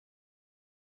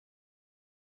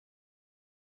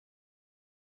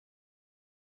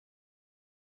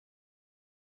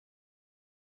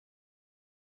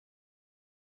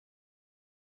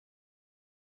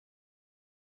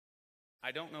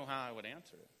I don't know how I would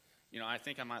answer it. I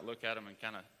think I might look at them and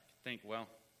kind of think, well,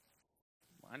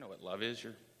 I know what love is.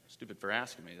 You're stupid for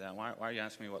asking me that. Why are you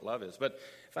asking me what love is? But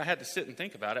if I had to sit and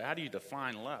think about it, how do you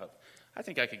define love? I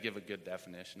think I could give a good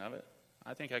definition of it.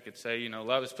 I think I could say,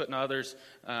 love is putting others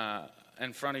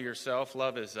in front of yourself.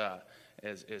 Love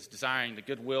is desiring the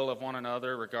goodwill of one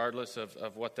another, regardless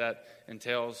of what that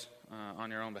entails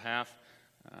on your own behalf.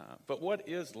 But what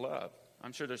is love?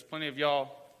 I'm sure there's plenty of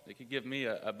y'all that could give me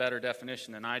a better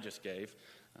definition than I just gave.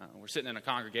 We're sitting in a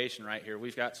congregation right here.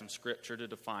 We've got some scripture to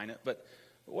define it. But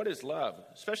what is love?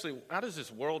 Especially, how does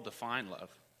this world define love?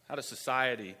 How does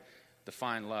society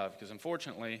define love? Because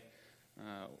unfortunately,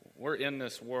 we're in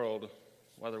this world,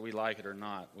 whether we like it or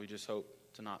not. We just hope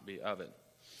to not be of it.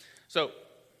 So,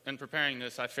 in preparing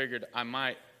this, I figured I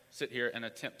might sit here and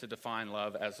attempt to define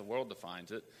love as the world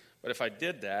defines it. But if I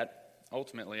did that,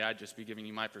 ultimately, I'd just be giving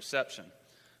you my perception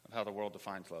of how the world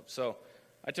defines love. So,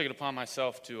 I took it upon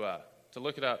myself to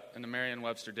look it up in the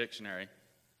Merriam-Webster dictionary.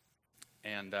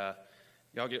 And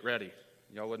y'all get ready.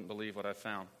 Y'all wouldn't believe what I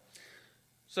found.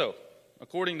 So,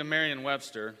 according to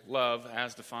Merriam-Webster, love,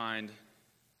 as defined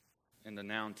in the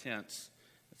noun tense,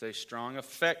 is a strong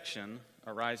affection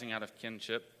arising out of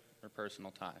kinship or personal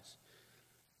ties.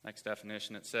 Next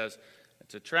definition, it says,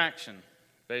 it's attraction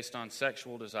based on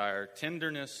sexual desire,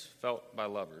 tenderness felt by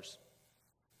lovers.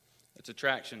 It's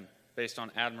attraction based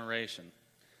on admiration,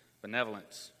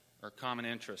 benevolence, or common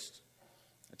interest.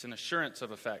 It's an assurance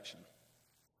of affection.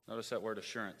 Notice that word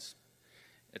assurance.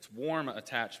 It's warm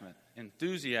attachment,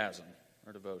 enthusiasm,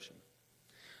 or devotion.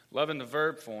 Love in the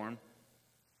verb form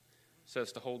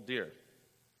says to hold dear,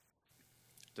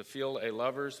 to feel a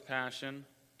lover's passion,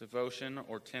 devotion,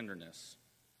 or tenderness.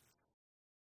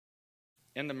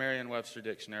 In the Merriam-Webster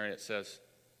dictionary, it says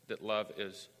that love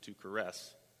is to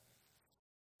caress.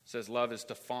 It says love is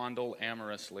to fondle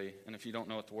amorously. And if you don't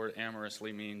know what the word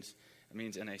amorously means, it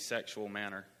means in a sexual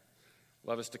manner.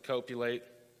 Love is to copulate,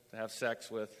 to have sex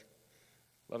with.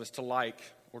 Love is to like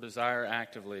or desire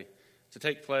actively, to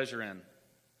take pleasure in,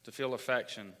 to feel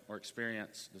affection or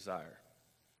experience desire.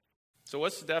 So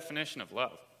what's the definition of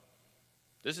love?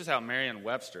 This is how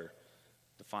Merriam-Webster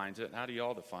defines it. How do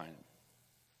y'all define it?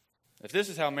 If this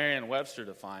is how Merriam-Webster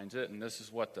defines it, and this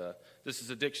is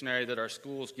a dictionary that our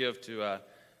schools give to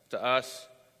us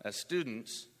as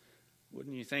students,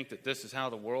 wouldn't you think that this is how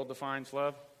the world defines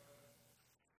love?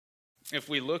 If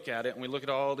we look at it and we look at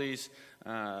all these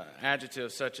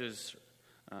adjectives such as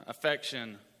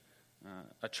affection,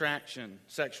 attraction,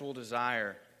 sexual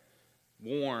desire,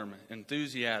 warm,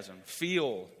 enthusiasm,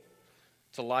 feel,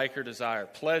 to like or desire,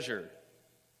 pleasure,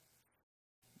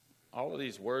 all of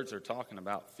these words are talking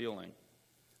about feeling.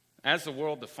 As the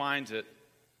world defines it,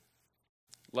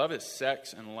 love is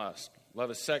sex and lust. Love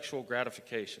is sexual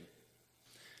gratification.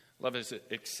 Love is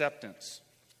acceptance.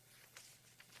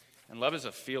 And love is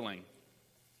a feeling,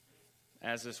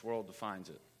 as this world defines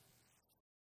it.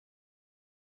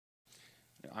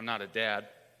 I'm not a dad,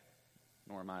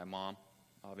 nor am I a mom,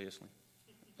 obviously.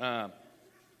 But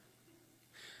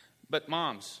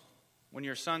moms, when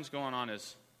your son's going on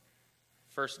his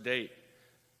first date,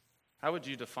 how would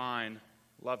you define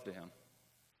love to him?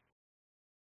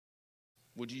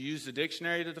 Would you use the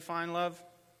dictionary to define love?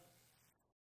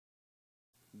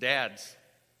 Dads,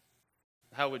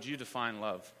 how would you define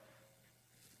love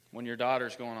when your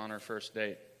daughter's going on her first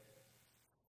date?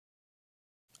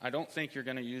 I don't think you're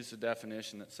going to use the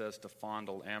definition that says to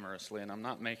fondle amorously, and I'm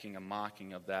not making a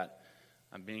mocking of that.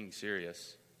 I'm being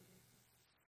serious.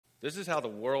 This is how the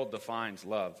world defines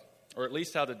love, or at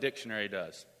least how the dictionary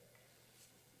does.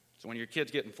 So when your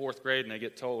kids get in fourth grade and they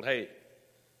get told, hey,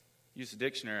 use the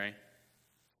dictionary,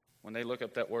 when they look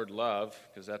up that word love,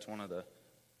 because that's one of the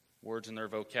words in their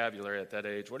vocabulary at that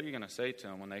age, what are you going to say to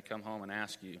them when they come home and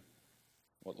ask you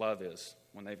what love is,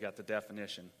 when they've got the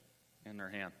definition in their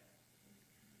hand?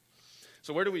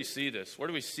 So where do we see this? Where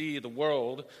do we see the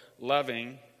world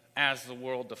loving as the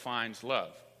world defines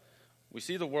love? We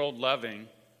see the world loving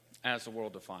as the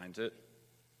world defines it.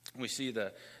 We see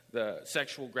the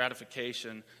sexual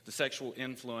gratification, the sexual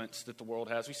influence that the world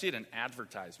has. We see it in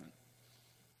advertisement.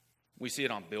 We see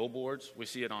it on billboards. We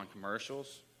see it on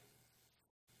commercials.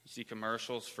 We see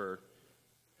commercials for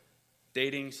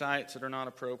dating sites that are not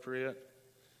appropriate.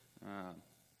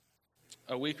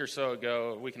 A week and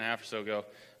a half or so ago,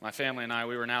 my family and I,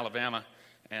 we were in Alabama,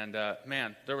 and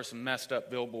man, there were some messed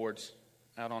up billboards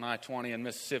out on I-20 in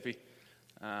Mississippi.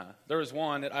 There was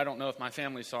one that I don't know if my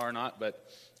family saw or not, but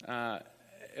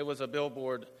it was a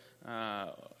billboard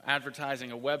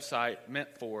advertising a website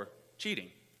meant for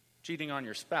cheating on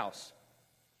your spouse.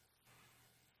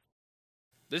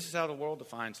 This is how the world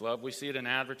defines love. We see it in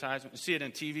advertisements. We see it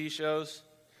in TV shows.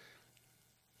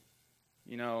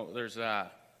 You know, there's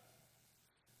a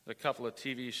couple of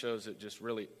TV shows that just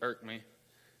really irk me.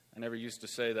 I never used to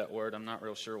say that word. I'm not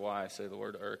real sure why I say the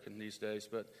word irk in these days.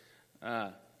 But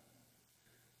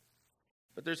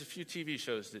there's a few TV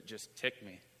shows that just tick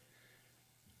me.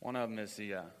 One of them is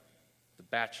The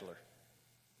Bachelor.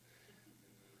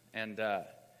 And,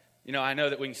 you know, I know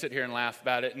that we can sit here and laugh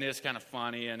about it, and it's kind of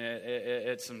funny, and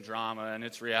it's some drama, and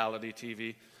it's reality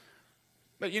TV.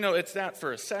 But, you know, it's that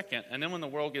for a second, and then when the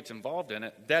world gets involved in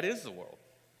it, that is the world.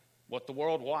 What the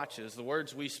world watches, the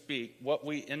words we speak, what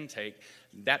we intake,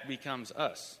 that becomes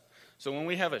us. So when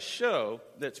we have a show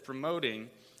that's promoting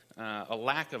a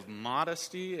lack of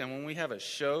modesty, and when we have a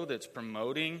show that's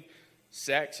promoting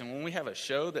sex, and when we have a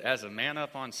show that has a man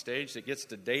up on stage that gets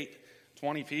to date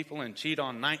 20 people and cheat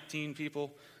on 19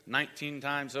 people 19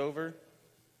 times over,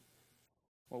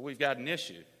 well, we've got an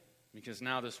issue, because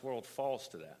now this world falls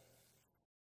to that.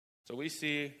 So we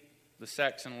see the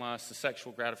sex and lust, the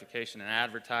sexual gratification in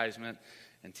advertisement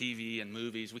and TV and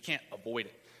movies. We can't avoid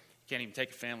it. You can't even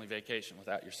take a family vacation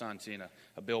without your son seeing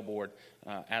a billboard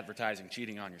advertising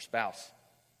cheating on your spouse.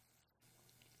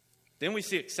 Then we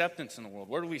see acceptance in the world.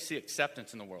 Where do we see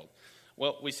acceptance in the world?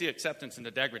 Well, we see acceptance in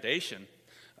the degradation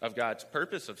of God's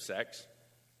purpose of sex.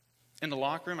 In the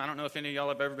locker room, I don't know if any of y'all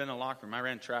have ever been in a locker room. I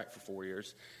ran track for 4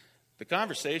 years. The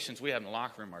conversations we have in the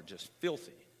locker room are just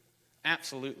filthy.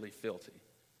 Absolutely filthy.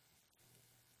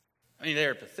 I mean,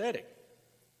 they're pathetic.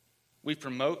 We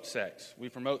promote sex. We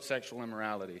promote sexual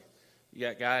immorality. You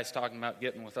got guys talking about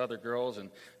getting with other girls, and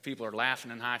people are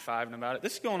laughing and high-fiving about it.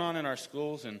 This is going on in our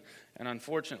schools, and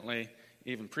unfortunately,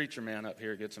 even Preacher Man up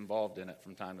here gets involved in it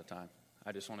from time to time.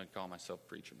 I just wanted to call myself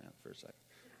Preacher Man for a second.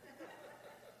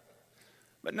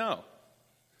 But no,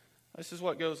 this is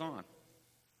what goes on.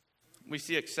 We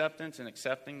see acceptance and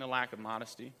accepting the lack of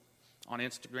modesty. On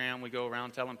Instagram, we go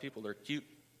around telling people they're cute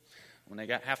when they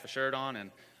got half a shirt on and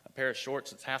a pair of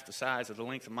shorts that's half the size of the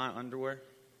length of my underwear.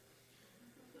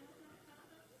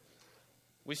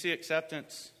 We see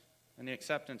acceptance and the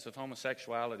acceptance of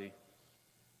homosexuality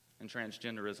and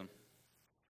transgenderism.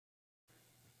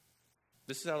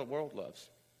 This is how the world loves.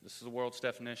 This is the world's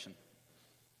definition.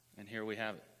 And here we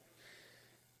have it.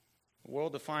 The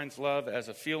world defines love as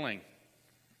a feeling,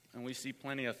 and we see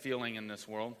plenty of feeling in this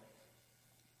world.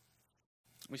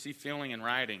 We see feeling in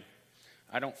rioting.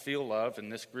 I don't feel love,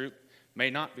 and this group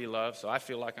may not be love, so I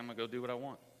feel like I'm going to go do what I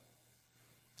want.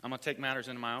 I'm going to take matters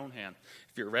into my own hand.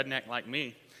 If you're a redneck like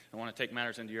me and want to take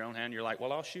matters into your own hand, you're like,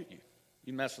 well, I'll shoot you.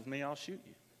 You mess with me, I'll shoot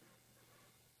you.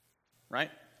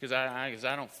 Right? Because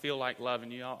I don't feel like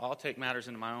loving you. I'll take matters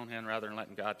into my own hand rather than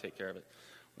letting God take care of it.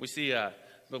 We see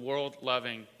the world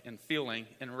loving and feeling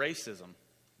in racism,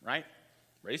 right?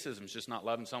 Racism is just not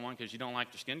loving someone because you don't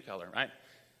like their skin color, right?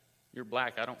 You're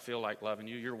black, I don't feel like loving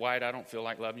you. You're white, I don't feel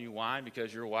like loving you. Why?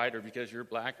 Because you're white, or because you're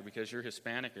black, or because you're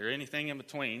Hispanic, or anything in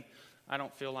between. I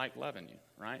don't feel like loving you,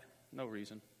 right? No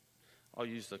reason. I'll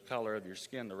use the color of your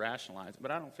skin to rationalize it,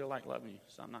 but I don't feel like loving you,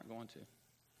 so I'm not going to.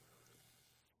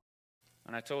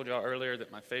 And I told y'all earlier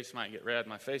that my face might get red.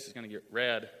 My face is going to get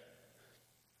red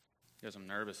because I'm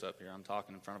nervous up here. I'm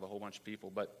talking in front of a whole bunch of people,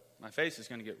 but my face is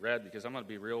going to get red because I'm going to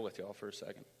be real with y'all for a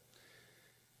second.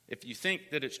 If you think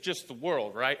that it's just the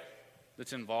world, right,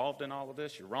 that's involved in all of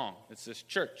this, you're wrong. It's this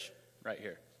church right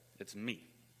here. It's me.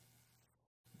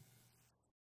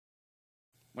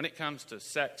 When it comes to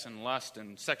sex and lust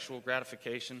and sexual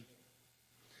gratification,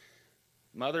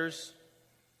 mothers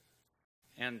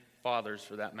and fathers,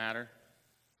 for that matter,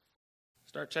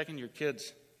 start checking your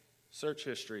kids' search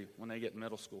history when they get in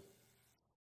middle school.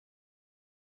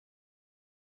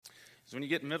 Because when you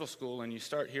get in middle school and you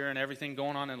start hearing everything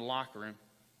going on in the locker room,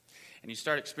 and you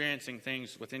start experiencing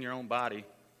things within your own body,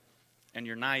 and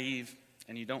you're naive,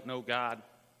 and you don't know God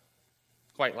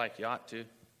quite like you ought to,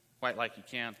 quite like you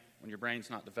can when your brain's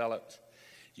not developed,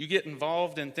 you get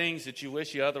involved in things that you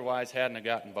wish you otherwise hadn't have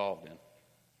got involved in.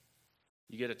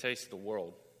 You get a taste of the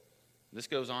world. This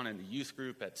goes on in the youth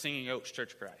group at Singing Oaks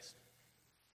Church of Christ.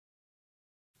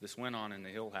 This went on in the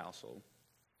Hill household.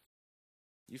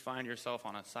 You find yourself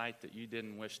on a site that you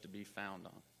didn't wish to be found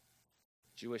on.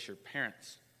 That you wish your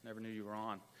parents never knew you were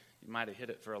on. You might have hid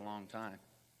it for a long time.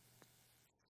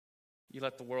 You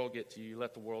let the world get to you. You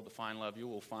let the world define love. You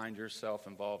will find yourself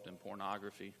involved in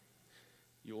pornography.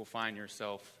 You will find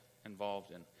yourself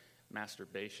involved in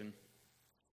masturbation.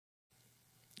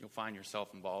 You'll find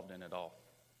yourself involved in it all.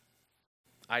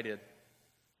 I did.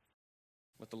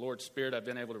 With the Lord's Spirit, I've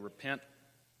been able to repent,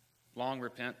 long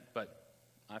repent, but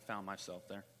I found myself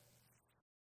there.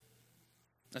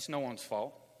 That's no one's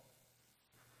fault.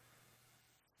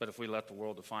 But if we let the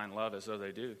world define love as though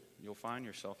they do, you'll find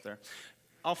yourself there.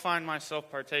 I'll find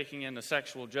myself partaking in the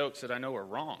sexual jokes that I know are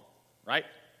wrong, right?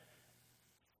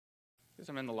 Because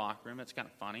I'm in the locker room. It's kind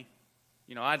of funny.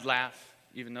 I'd laugh,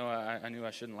 even though I knew I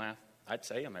shouldn't laugh. I'd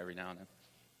say them every now and then.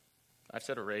 I've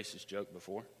said a racist joke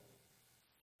before.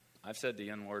 I've said the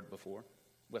N-word before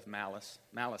with malice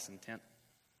intent,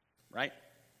 right?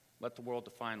 Let the world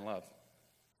define love.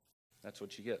 That's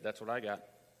what you get. That's what I got.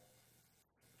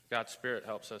 God's Spirit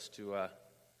helps us to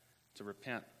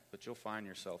repent, but you'll find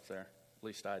yourself there. At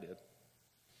least I did.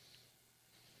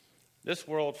 This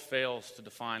world fails to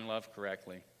define love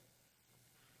correctly.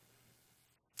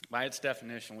 By its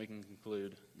definition, we can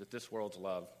conclude that this world's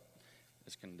love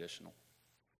is conditional.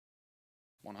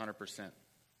 100%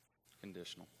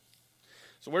 conditional.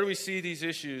 So where do we see these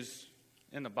issues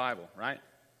in the Bible, right?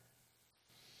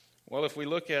 Well, if we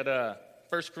look at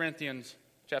 1 Corinthians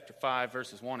chapter 5,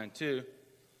 verses 1 and 2,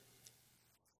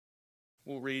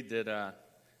 we'll read that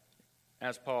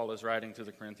as Paul is writing to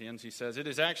the Corinthians, he says, "It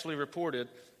is actually reported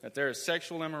that there is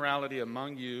sexual immorality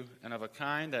among you, and of a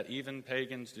kind that even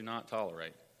pagans do not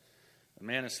tolerate. A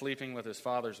man is sleeping with his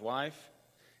father's wife,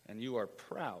 and you are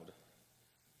proud.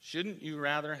 Shouldn't you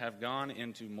rather have gone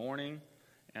into mourning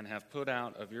and have put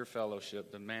out of your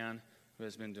fellowship the man who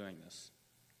has been doing this?"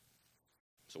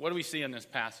 So what do we see in this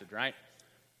passage, right?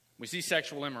 We see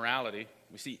sexual immorality.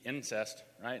 We see incest,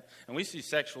 right? And we see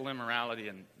sexual immorality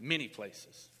in many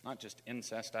places. Not just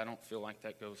incest. I don't feel like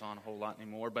that goes on a whole lot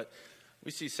anymore. But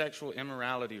we see sexual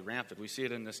immorality rampant. We see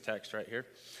it in this text right here.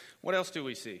 What else do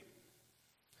we see?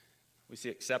 We see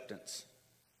acceptance.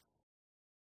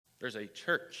 There's a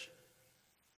church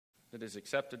that has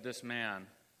accepted this man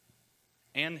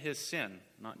and his sin,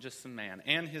 not just the man,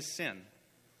 and his sin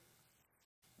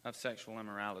of sexual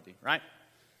immorality, right?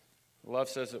 Love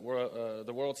says that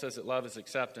the world says that love is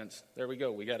acceptance. There we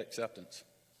go. We got acceptance.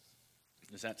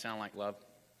 Does that sound like love?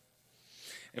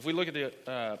 If we look at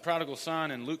the prodigal son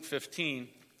in Luke 15,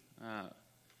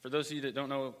 for those of you that don't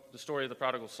know the story of the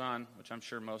prodigal son, which I'm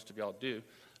sure most of y'all do,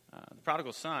 the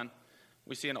prodigal son,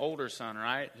 we see an older son,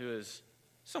 right, who is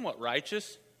somewhat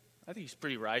righteous. I think he's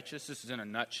pretty righteous. This is in a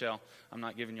nutshell. I'm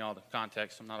not giving you all the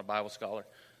context. I'm not a Bible scholar.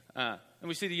 And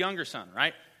we see the younger son,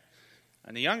 right?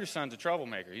 And the younger son's a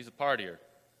troublemaker. He's a partier.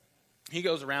 He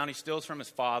goes around. He steals from his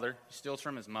father. He steals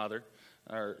from his mother.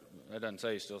 Or it doesn't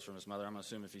say he steals from his mother. I'm going to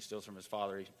assume if he steals from his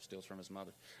father, he steals from his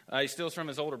mother. He steals from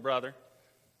his older brother.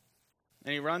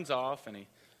 And he runs off, and he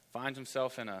finds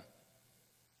himself in a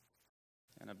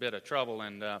bit of trouble.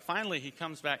 And finally, he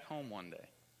comes back home one day.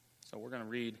 So we're going to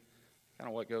read kind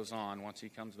of what goes on once he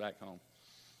comes back home.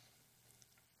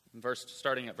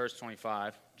 Starting at verse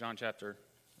 25,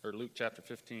 Luke chapter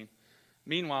 15.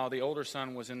 "Meanwhile, the older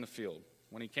son was in the field.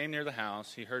 When he came near the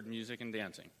house, he heard music and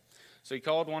dancing. So he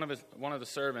called one of the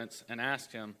servants and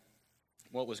asked him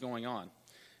what was going on.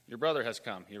 'Your brother has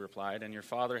come,' he replied, 'and your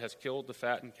father has killed the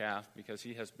fattened calf because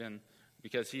he has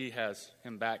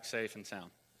him back safe and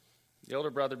sound.' The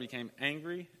older brother became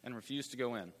angry and refused to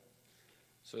go in.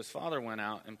 So his father went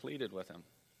out and pleaded with him.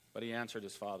 But he answered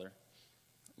his father,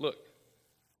 'Look,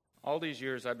 all these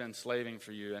years I've been slaving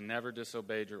for you and never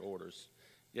disobeyed your orders.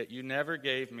 Yet you never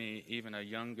gave me even a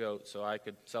young goat so I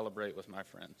could celebrate with my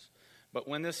friends. But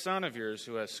when this son of yours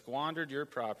who has squandered your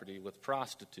property with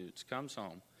prostitutes comes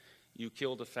home, you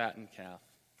killed a fattened calf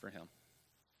for him.'"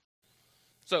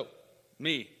 So,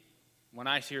 when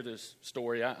I hear this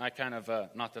story, I kind of,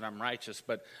 not that I'm righteous,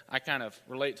 but I kind of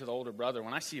relate to the older brother.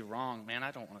 When I see wrong, man,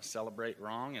 I don't want to celebrate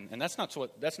wrong. And that's not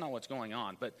what's going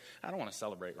on, but I don't want to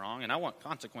celebrate wrong, and I want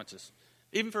consequences,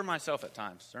 even for myself at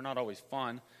times. They're not always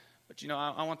fun, but,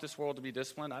 I want this world to be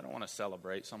disciplined. I don't want to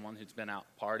celebrate someone who's been out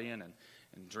partying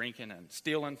and drinking and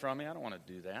stealing from me. I don't want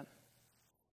to do that.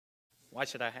 Why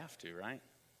should I have to, right?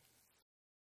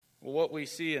 Well, what we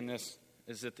see in this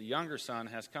is that the younger son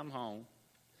has come home.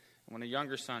 When the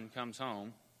younger son comes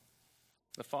home,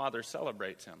 the father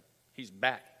celebrates him. He's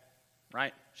back,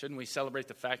 right? Shouldn't we celebrate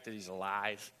the fact that he's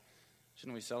alive?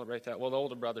 Shouldn't we celebrate that? Well, the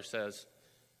older brother says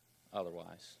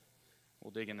otherwise.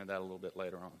 We'll dig into that a little bit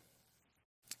later on.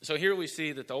 So here we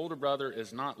see that the older brother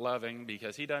is not loving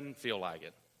because he doesn't feel like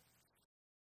it,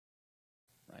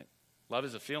 right? Love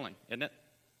is a feeling, isn't it?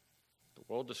 The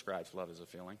world describes love as a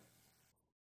feeling.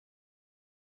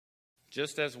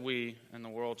 Just as we and the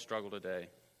world struggle today,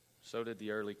 so did the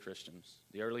early Christians.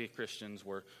 The early Christians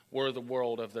were the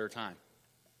world of their time.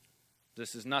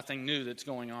 This is nothing new that's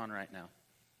going on right now.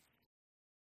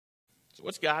 So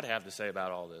what's God have to say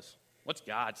about all this? What's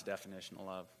God's definition of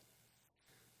love?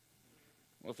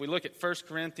 Well, if we look at 1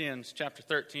 Corinthians chapter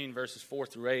 13, verses 4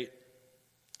 through 8,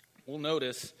 we'll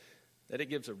notice that it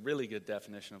gives a really good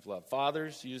definition of love.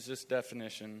 Fathers, use this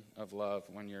definition of love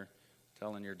when you're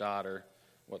telling your daughter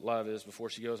what love is before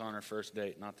she goes on her first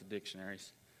date, not the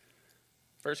dictionaries.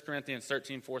 1 Corinthians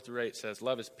 13, 4-8 says,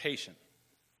 love is patient.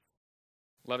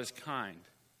 Love is kind.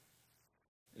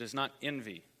 It does not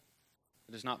envy.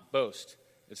 It does not boast.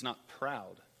 It is not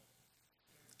proud.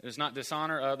 It does not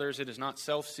dishonor others. It is not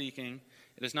self-seeking.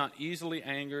 It is not easily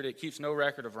angered. It keeps no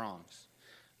record of wrongs.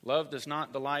 Love does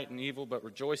not delight in evil, but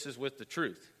rejoices with the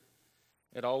truth.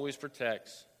 It always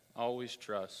protects, always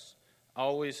trusts,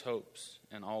 always hopes,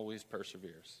 and always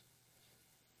perseveres.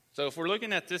 So if we're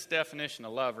looking at this definition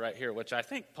of love right here, which I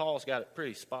think Paul's got it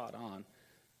pretty spot on,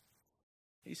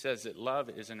 he says that love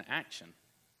is an action.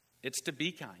 It's to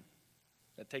be kind.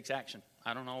 That takes action.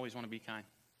 I don't always want to be kind.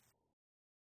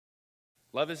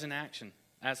 Love is an action,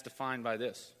 as defined by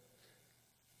this.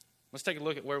 Let's take a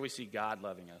look at where we see God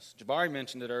loving us. Jabari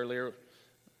mentioned it earlier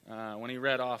when he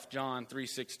read off John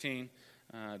 3:16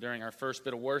 during our first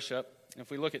bit of worship.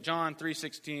 If we look at John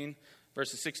 3:16,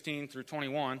 verses 16 through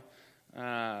 21,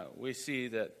 we see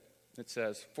that it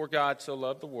says, "For God so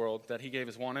loved the world that he gave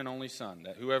his one and only Son,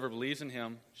 that whoever believes in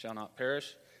him shall not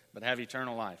perish, but have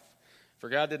eternal life. For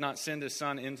God did not send his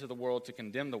Son into the world to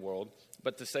condemn the world,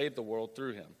 but to save the world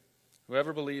through him.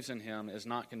 Whoever believes in him is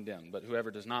not condemned, but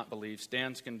whoever does not believe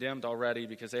stands condemned already,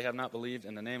 because they have not believed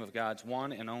in the name of God's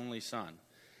one and only Son.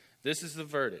 This is the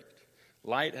verdict.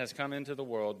 Light has come into the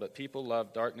world, but people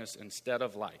love darkness instead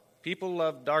of light." People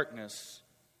love darkness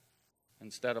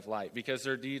instead of light because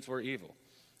their deeds were evil.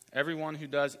 "Everyone who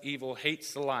does evil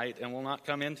hates the light and will not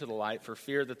come into the light for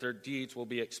fear that their deeds will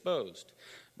be exposed.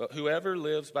 But whoever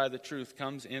lives by the truth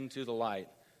comes into the light,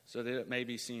 so that it may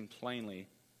be seen plainly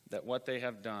that what they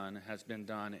have done has been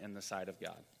done in the sight of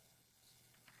God."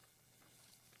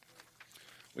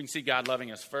 We can see God loving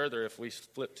us further if we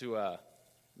flip to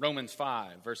Romans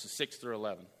 5, verses 6 through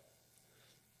 11.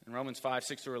 In Romans 5,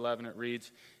 6 through 11, it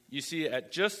reads, "You see,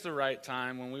 at just the right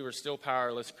time, when we were still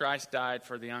powerless, Christ died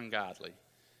for the ungodly.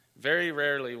 Very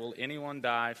rarely will anyone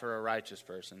die for a righteous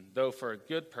person, though for a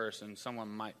good person, someone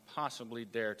might possibly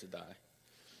dare to die.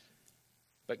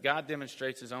 But God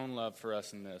demonstrates his own love for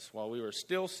us in this: while we were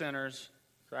still sinners,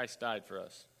 Christ died for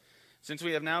us. Since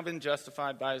we have now been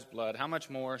justified by his blood, how much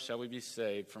more shall we be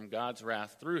saved from God's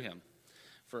wrath through him?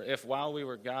 For if while we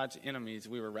were God's enemies,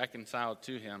 we were reconciled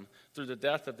to him through the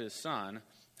death of his Son,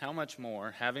 how much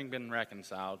more, having been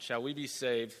reconciled, shall we be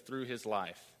saved through his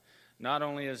life? Not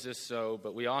only is this so,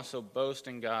 but we also boast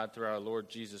in God through our Lord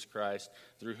Jesus Christ,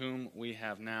 through whom we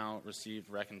have now received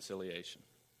reconciliation."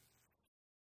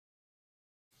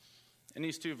 In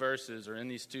these two verses, or in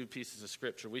these two pieces of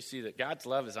Scripture, we see that God's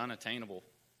love is unattainable.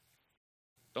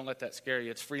 Don't let that scare you.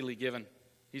 It's freely given.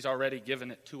 He's already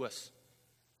given it to us.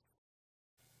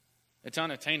 It's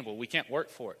unattainable. We can't work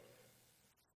for it.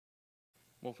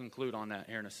 We'll conclude on that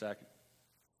here in a second.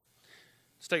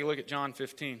 Let's take a look at John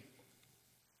 15.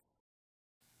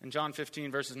 In John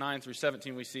 15, verses 9 through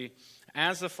 17, we see,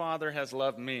 "As the Father has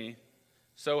loved me,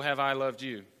 so have I loved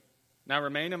you. Now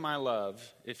remain in my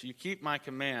love. If you keep my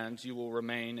commands, you will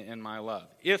remain in my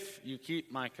love. If you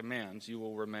keep my commands, you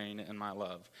will remain in my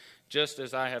love, just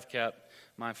as I have kept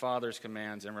my Father's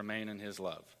commands and remain in his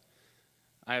love.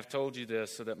 I have told you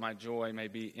this so that my joy may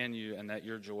be in you and that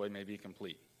your joy may be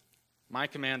complete. My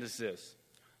command is this: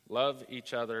 love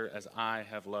each other as I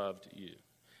have loved you.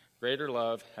 Greater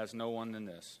love has no one than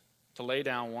this, to lay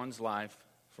down one's life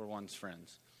for one's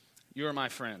friends. You are my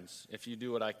friends if you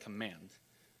do what I command.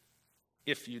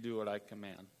 If you do what I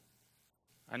command.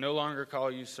 I no longer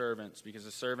call you servants, because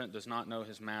a servant does not know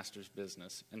his master's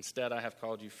business. Instead, I have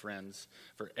called you friends,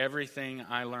 for everything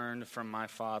I learned from my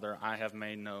Father I have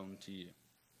made known to you.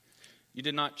 You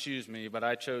did not choose me, but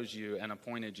I chose you and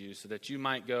appointed you so that you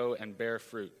might go and bear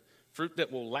fruit, fruit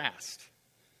that will last,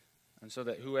 and so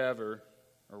that whoever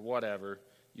or whatever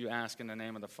you ask in the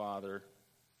name of the Father,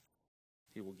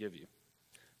 he will give you.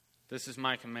 This is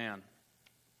my command.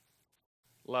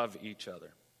 Love each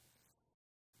other."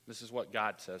 This is what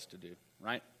God says to do,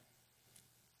 right?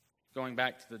 Going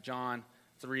back to the John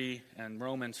 3 and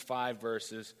Romans 5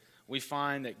 verses, we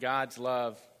find that God's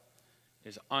love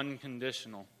is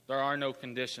unconditional. There are no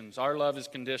conditions. Our love is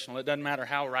conditional. It doesn't matter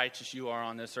how righteous you are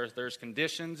on this earth. There's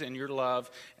conditions in your love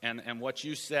and what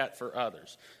you set for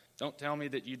others. Don't tell me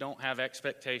that you don't have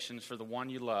expectations for the one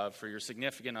you love, for your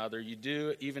significant other. You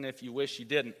do, even if you wish you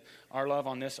didn't. Our love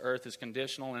on this earth is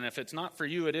conditional, and if it's not for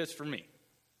you, it is for me.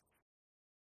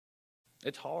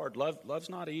 It's hard. Love's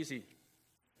not easy.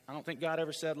 I don't think God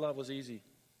ever said love was easy.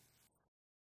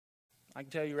 I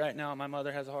can tell you right now, my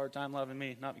mother has a hard time loving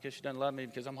me, not because she doesn't love me,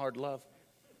 because I'm hard to love.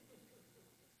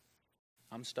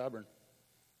 I'm stubborn.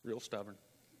 real stubborn.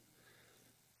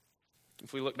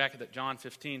 If we look back at that John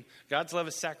 15, God's love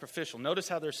is sacrificial. Notice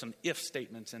how there's some if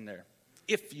statements in there.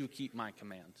 If you keep my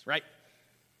commands, right?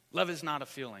 Love is not a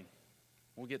feeling.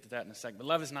 We'll get to that in a second. But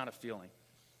love is not a feeling.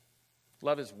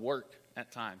 Love is work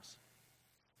at times.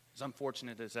 As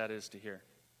unfortunate as that is to hear.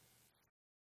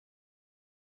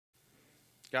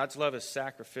 God's love is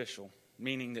sacrificial,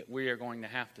 meaning that we are going to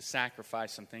have to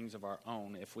sacrifice some things of our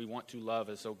own if we want to love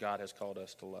as though God has called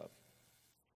us to love.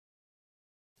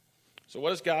 So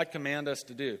what does God command us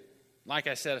to do? Like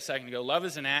I said a second ago, love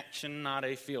is an action, not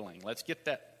a feeling. Let's get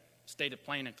that stated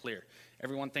plain and clear.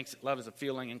 Everyone thinks that love is a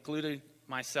feeling, including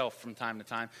myself from time to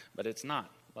time, but it's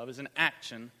not. Love is an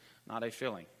action, not a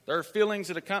feeling. There are feelings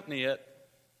that accompany it.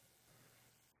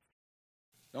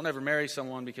 Don't ever marry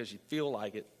someone because you feel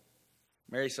like it.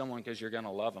 Marry someone because you're going to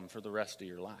love them for the rest of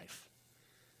your life,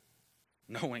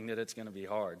 knowing that it's going to be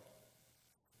hard.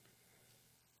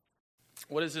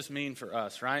 What does this mean for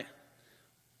us, right?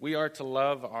 We are to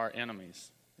love our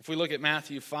enemies. If we look at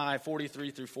Matthew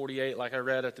 5:43 through 48, like I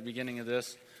read at the beginning of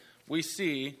this, we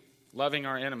see loving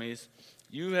our enemies.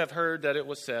 You have heard that it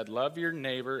was said, love your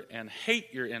neighbor and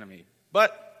hate your enemy.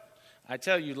 But I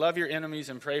tell you, love your enemies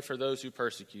and pray for those who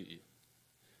persecute you,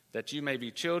 that you may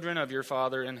be children of your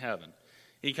Father in heaven.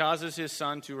 He causes his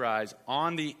sun to rise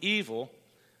on the evil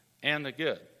and the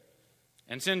good,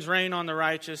 and sends rain on the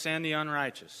righteous and the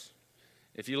unrighteous.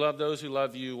 If you love those who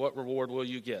love you, what reward will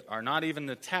you get? Are not even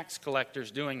the tax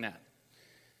collectors doing that?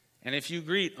 And if you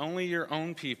greet only your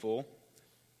own people,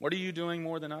 what are you doing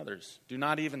more than others? Do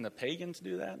not even the pagans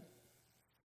do that?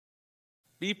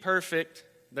 Be perfect,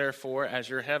 therefore, as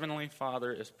your heavenly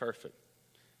Father is perfect.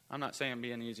 I'm not saying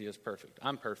being easy is perfect.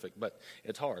 I'm perfect, but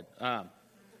it's hard.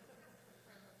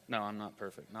 No, I'm not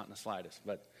perfect, not in the slightest.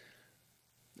 But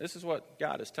this is what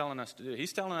God is telling us to do.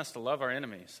 He's telling us to love our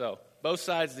enemies. So both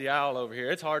sides of the aisle over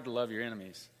here, it's hard to love your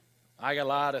enemies. I got a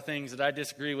lot of things that I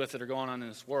disagree with that are going on in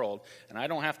this world. And I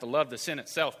don't have to love the sin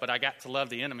itself, but I got to love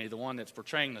the enemy, the one that's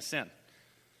portraying the sin.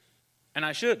 And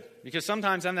I should, because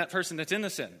sometimes I'm that person that's in the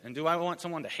sin. And do I want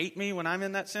someone to hate me when I'm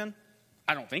in that sin?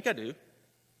 I don't think I do.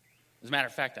 As a matter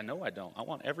of fact, I know I don't. I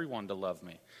want everyone to love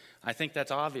me. I think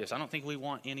that's obvious. I don't think we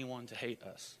want anyone to hate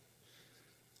us.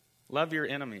 Love your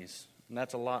enemies. And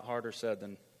that's a lot harder said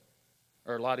than,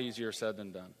 or a lot easier said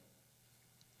than done.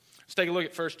 Let's take a look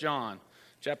at 1 John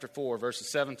chapter 4,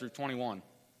 verses 7 through 21.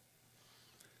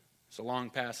 It's a long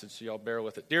passage, so y'all bear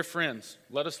with it. Dear friends,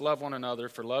 let us love one another,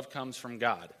 for love comes from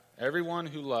God. Everyone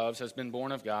who loves has been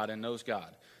born of God and knows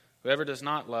God. Whoever does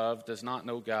not love does not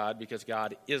know God, because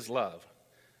God is love.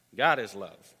 God is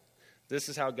love. This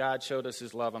is how God showed us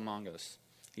his love among us.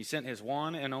 He sent his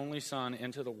one and only Son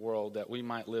into the world that we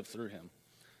might live through him.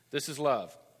 This is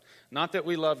love. Not that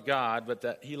we love God, but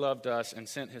that he loved us and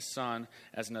sent his Son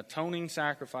as an atoning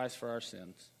sacrifice for our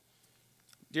sins.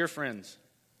 Dear friends,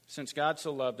 since God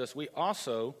so loved us, we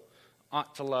also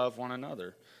ought to love one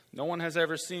another. No one has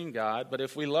ever seen God, but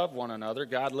if we love one another,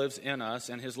 God lives in us,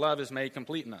 and his love is made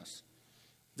complete in us.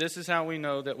 This is how we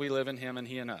know that we live in him and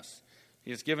he in us.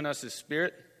 He has given us his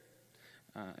Spirit,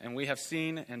 and we have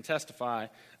seen and testify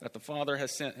that the Father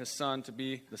has sent his Son to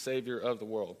be the Savior of the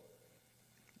world.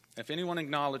 If anyone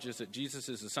acknowledges that Jesus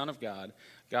is the Son of God,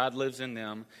 God lives in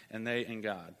them and they in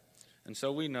God. And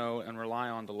so we know and rely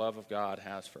on the love of God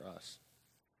has for us.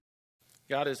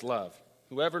 God is love.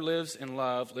 Whoever lives in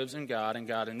love lives in God and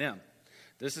God in them.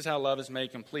 This is how love is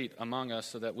made complete among us,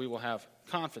 so that we will have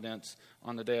confidence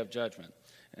on the day of judgment.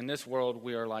 In this world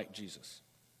we are like Jesus.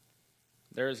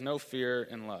 There is no fear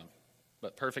in love,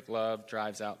 but perfect love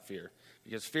drives out fear,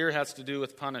 because fear has to do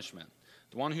with punishment.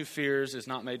 The one who fears is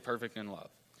not made perfect in love.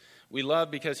 We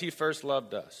love because he first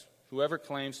loved us. Whoever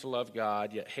claims to love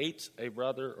God yet hates a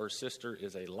brother or sister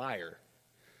is a liar.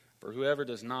 For whoever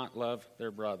does not love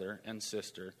their brother and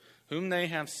sister, whom they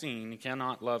have seen,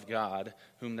 cannot love God,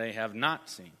 whom they have not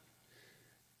seen.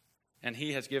 And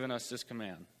he has given us this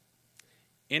command: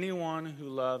 anyone who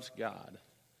loves God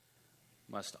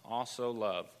must also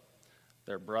love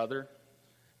their brother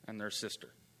and their sister.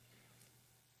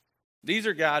 These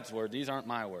are God's words. These aren't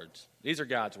my words. These are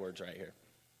God's words right here.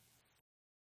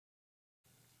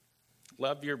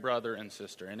 Love your brother and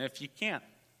sister. And if you can't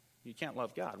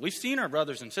love God. We've seen our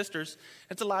brothers and sisters.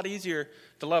 It's a lot easier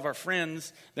to love our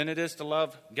friends than it is to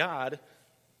love God,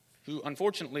 who,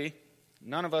 unfortunately,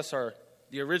 none of us are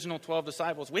the original 12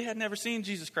 disciples. We had never seen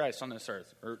Jesus Christ on this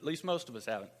earth, or at least most of us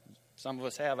haven't. Some of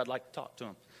us have. I'd like to talk to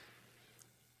him.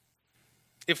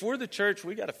 If we're the church,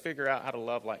 we got to figure out how to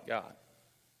love like God.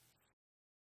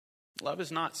 Love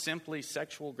is not simply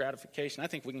sexual gratification. I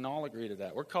think we can all agree to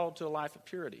that. We're called to a life of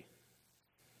purity.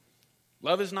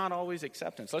 Love is not always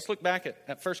acceptance. Let's look back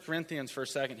at 1 Corinthians for a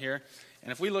second here.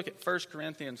 And if we look at 1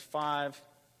 Corinthians 5,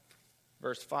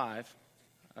 verse 5,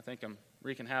 I think I'm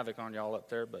wreaking havoc on y'all up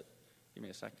there, but give me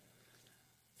a second.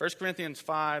 1 Corinthians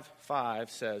 5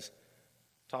 says,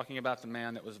 talking about the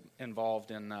man that was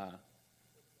involved in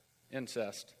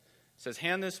incest, it says,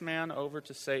 hand this man over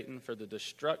to Satan for the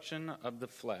destruction of the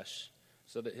flesh,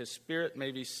 so that his spirit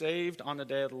may be saved on the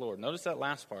day of the Lord. Notice that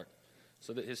last part.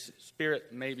 So that his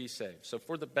spirit may be saved. So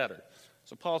for the better.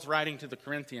 So Paul's writing to the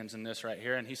Corinthians in this right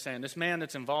here, and he's saying, this man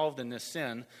that's involved in this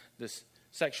sin, this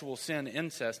sexual sin,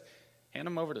 incest, hand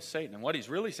him over to Satan. And what he's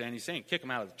really saying, he's saying kick him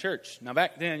out of the church. Now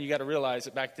back then, you got to realize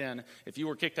that back then, if you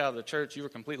were kicked out of the church, you were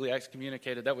completely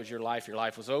excommunicated. That was your life. Your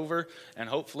life was over, and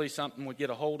hopefully something would get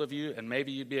a hold of you, and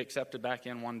maybe you'd be accepted back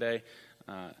in one day.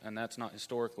 And that's not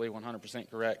historically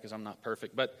 100% correct because I'm not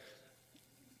perfect. But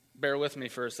bear with me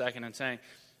for a second in saying,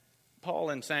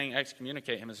 Paul, in saying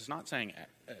excommunicate him, is not saying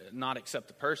not accept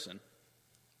the person.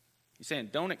 He's saying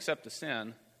don't accept the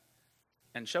sin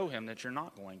and show him that you're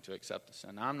not going to accept the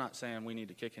sin. Now, I'm not saying we need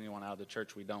to kick anyone out of the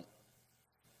church. We don't.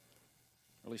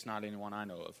 Or at least not anyone I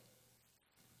know of.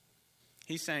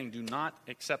 He's saying do not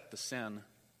accept the sin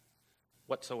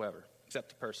whatsoever. Accept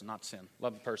the person, not sin.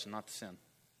 Love the person, not the sin.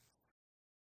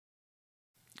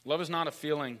 Love is not a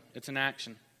feeling, it's an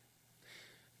action.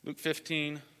 Luke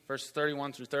 15, verses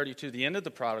 31 through 32, the end of the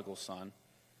prodigal son,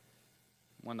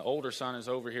 when the older son is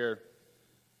over here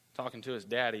talking to his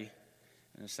daddy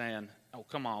and is saying, oh,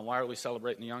 come on, why are we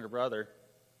celebrating the younger brother?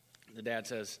 The dad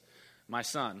says, my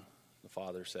son, the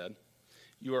father said,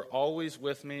 you are always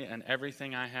with me and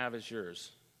everything I have is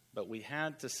yours. But we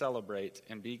had to celebrate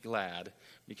and be glad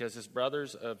because this brother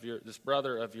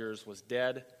of yours was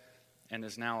dead and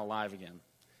is now alive again.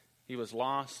 He was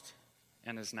lost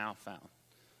and is now found.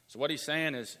 So what he's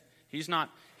saying is he's not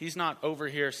over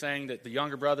here saying that the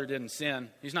younger brother didn't sin.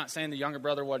 He's not saying the younger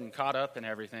brother wasn't caught up in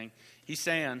everything. He's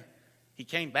saying he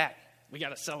came back. We got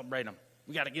to celebrate him.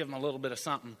 We got to give him a little bit of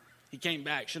something. He came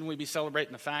back. Shouldn't we be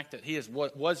celebrating the fact that he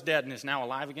was dead and is now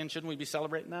alive again? Shouldn't we be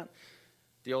celebrating that?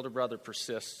 The older brother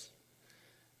persists.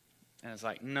 And it's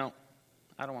like, no,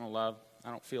 I don't want to love.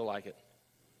 I don't feel like it.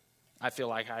 I feel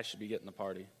like I should be getting the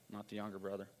party, not the younger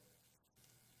brother.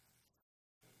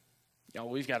 Y'all,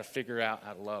 we've got to figure out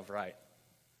how to love right.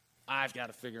 I've got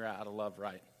to figure out how to love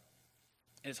right.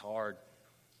 It's hard.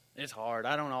 It's hard.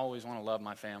 I don't always want to love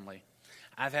my family.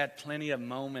 I've had plenty of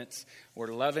moments where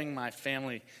loving my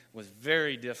family was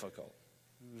very difficult.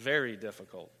 Very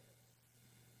difficult.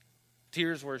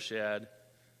 Tears were shed.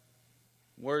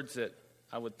 Words that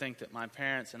I would think that my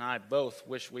parents and I both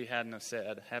wish we hadn't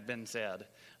have been said.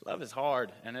 Love is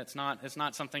hard, and it's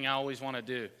not something I always want to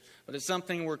do. But it's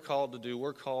something we're called to do.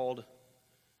 We're called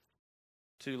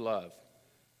to love.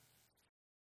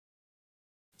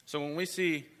 So when we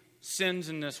see sins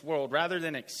in this world, rather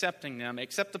than accepting them,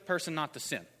 accept the person, not the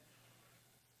sin.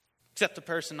 Accept the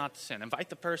person, not the sin. Invite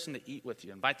the person to eat with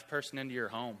you. Invite the person into your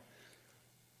home.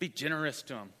 Be generous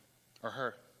to him or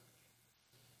her.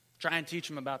 Try and teach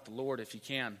them about the Lord if you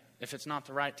can. If it's not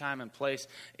the right time and place,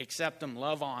 accept them,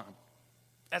 love on them.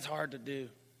 That's hard to do.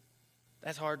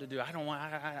 That's hard to do. I don't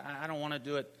want to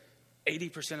do it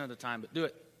 80% of the time, but do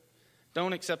it.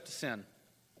 Don't accept the sin.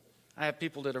 I have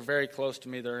people that are very close to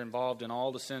me that are involved in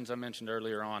all the sins I mentioned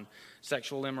earlier on.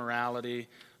 Sexual immorality,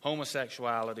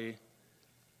 homosexuality.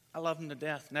 I love them to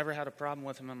death. Never had a problem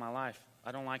with them in my life.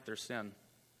 I don't like their sin.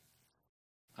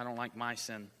 I don't like my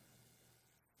sin.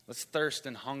 Let's thirst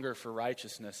and hunger for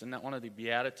righteousness. Isn't that one of the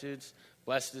Beatitudes?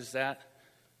 Blessed is that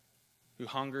who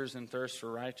hungers and thirsts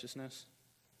for righteousness.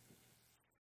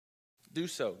 Do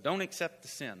so. Don't accept the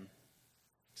sin.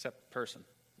 Accept the person.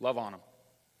 Love on them.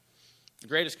 The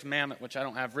greatest commandment, which I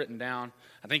don't have written down,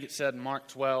 I think it said in Mark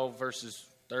 12, verses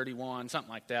 31,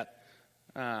 something like that.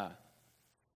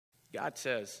 God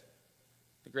says,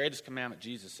 the greatest commandment,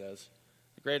 Jesus says,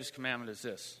 the greatest commandment is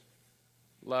this: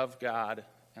 love God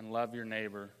and love your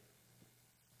neighbor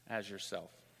as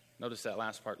yourself. Notice that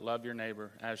last part, love your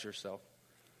neighbor as yourself.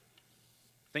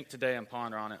 Think today and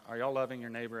ponder on it. Are y'all loving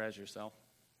your neighbor as yourself?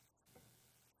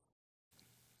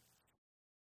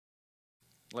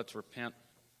 Let's repent.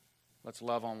 Let's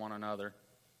love on one another.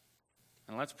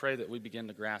 And let's pray that we begin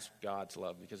to grasp God's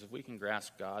love. Because if we can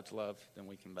grasp God's love, then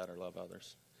we can better love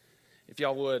others. If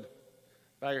y'all would,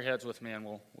 bow your heads with me and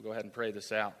we'll go ahead and pray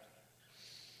this out.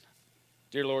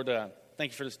 Dear Lord,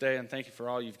 thank you for this day and thank you for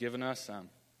all you've given us.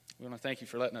 We want to thank you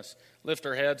for letting us lift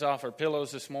our heads off our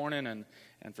pillows this morning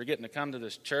and for getting to come to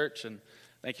this church. And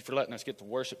thank you for letting us get to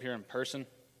worship here in person.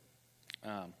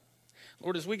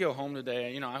 Lord, as we go home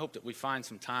today, I hope that we find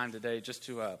some time today just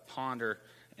to ponder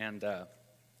and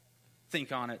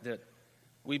think on it, that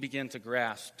we begin to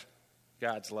grasp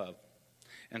God's love.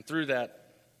 And through that,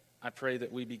 I pray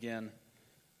that we begin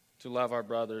to love our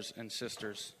brothers and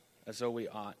sisters as though we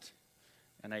ought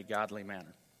in a godly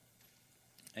manner.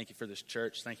 Thank you for this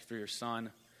church. Thank you for your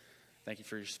Son. Thank you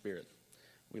for your Spirit.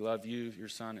 We love you, your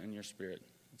Son, and your Spirit.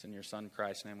 It's in your Son,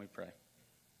 Christ's name we pray.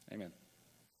 Amen.